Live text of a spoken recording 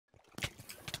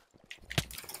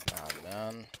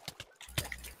man.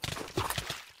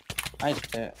 I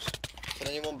just it. Can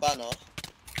anyone banner?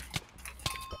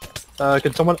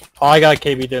 Can someone? Oh, I got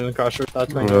KB in the crusher.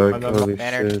 That's my Holy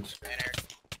Banner. shit.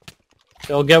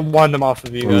 They'll get one of them off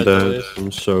of you I'm guys. At dead. least.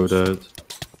 I'm so dead.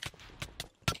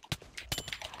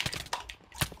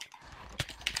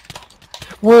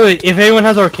 Wait, if anyone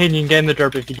has arcane, you can get in the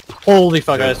derp if you. Holy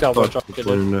fuck! I just got one shot.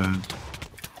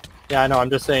 Yeah, I know. I'm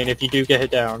just saying, if you do get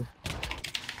hit down.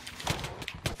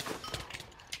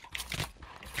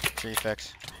 Tree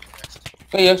fix.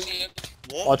 Hey, yes.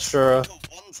 What? Watch Shura.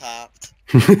 One tapped.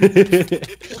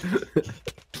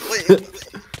 Wait.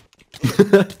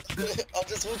 I'm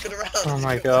just walking around. Oh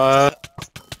my god.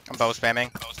 I'm bow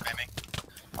spamming.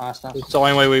 Nice. It's the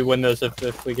only way we win this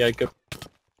if we get good.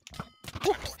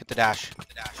 Hit the dash.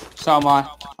 So am I.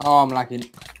 Oh, I'm lagging.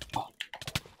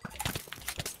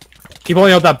 Keep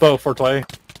holding out that bow for 20.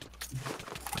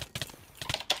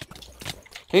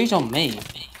 Who's on me?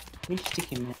 Who's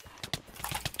sticking me?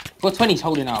 Well, 20's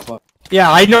holding out, but...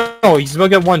 Yeah, I know. He's about to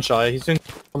get one shot. He's doing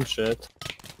some shit.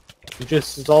 He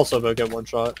just is also about to get one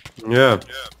shot. Yeah.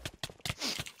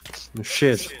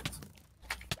 Shit.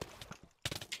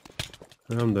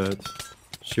 I'm dead.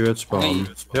 See you at spawn.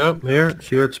 Yep, here.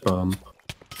 See you at spawn.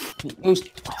 Who's...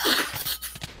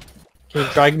 Can you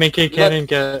drag me, cannon,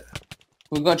 get...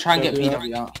 We've got to try and get Yeah.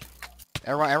 PW out.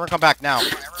 Everyone come back now.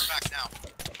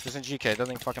 This isn't GK, it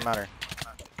doesn't even fucking matter.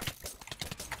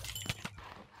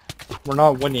 We're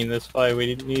not winning this fight.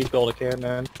 We need to build a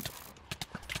cannon.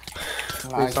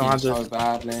 Lagging don't have so this-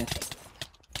 badly.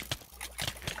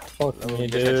 Fuck me,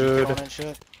 Get that GK dude. on and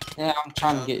shit. Yeah, I'm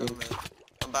trying to get you.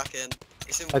 I'm back in.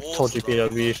 It's in I told you water, though.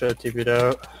 PW, you should have TP'd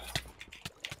out.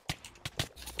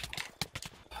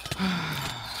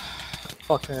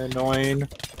 Fucking annoying.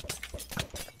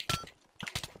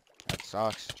 That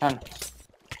sucks. Trying.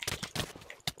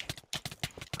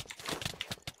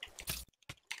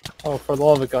 Oh, for the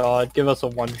love of God, give us a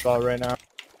one shot right now.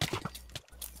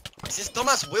 It's this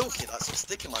dumbass Wilkie that's just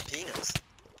sticking my penis.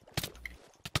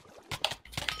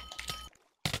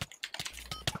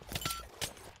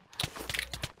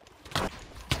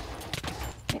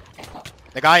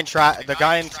 The guy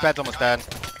in sped's almost dead.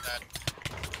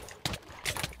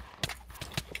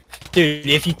 Dude,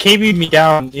 if you KB'd me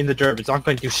down in the derp, it's not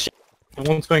going to do shit. No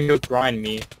one's going to go grind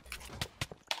me.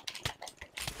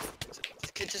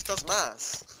 This kid just does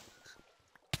mass.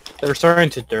 They're starting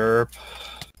to derp.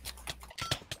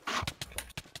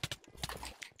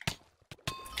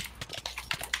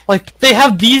 Like, they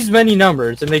have these many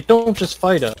numbers, and they don't just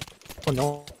fight us. Oh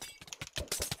no.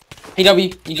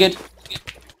 PW, you good?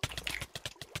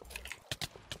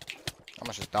 I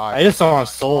must just I die. just don't want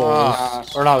souls. Ah.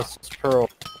 Or not, pearl.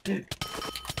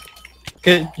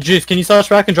 Okay, Juice, can you slash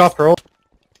back and drop pearl?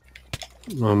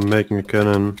 I'm making a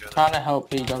cannon. Trying to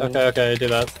help PW. Okay, do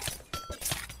that.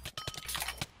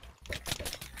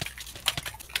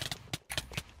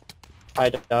 I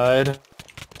died.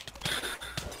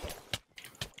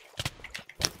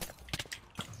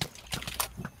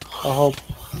 I hope.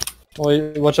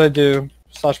 Wait, what should I do?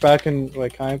 Slash back and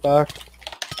wait, can I back?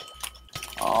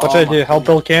 Oh, What should I my do? Help God.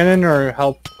 build cannon or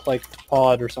help like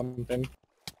pod or something?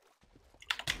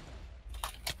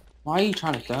 Why are you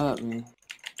trying to dirt me?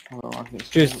 Oh, I think it's-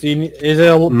 Juice, do you need, is it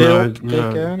a little No, bit?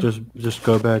 no, just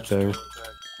go back there.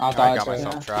 I'll I die. got so,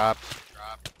 myself yeah. trapped.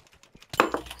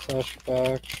 Slash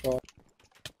back. Shot.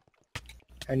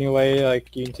 Anyway,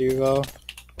 like you do though.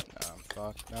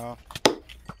 Fuck, no.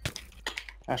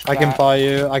 That's I can back. buy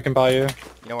you. I can buy you.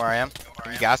 You know where I am?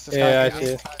 You gas this Yeah, guy? I see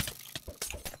it.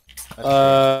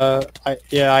 That's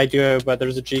Yeah, I do, but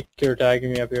there's a G gear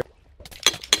tagging me up here.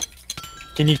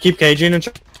 Can you keep caging and?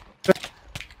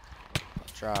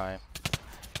 try.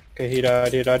 Okay, he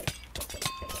died.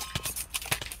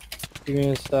 Give me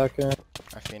a second.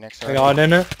 My Phoenix. I got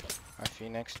in it. My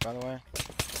Phoenix, by the way.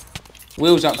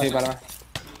 Wheels up here, by the way.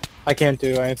 I can't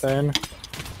do anything.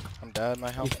 I'm dead.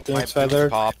 My health. You My think boots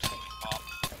feathered? popped.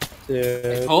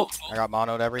 Dude, Oh, I got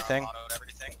monoed everything.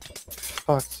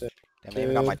 fuck's sake. And they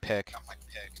even got my pick.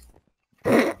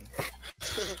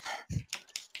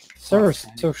 Server's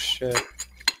so shit.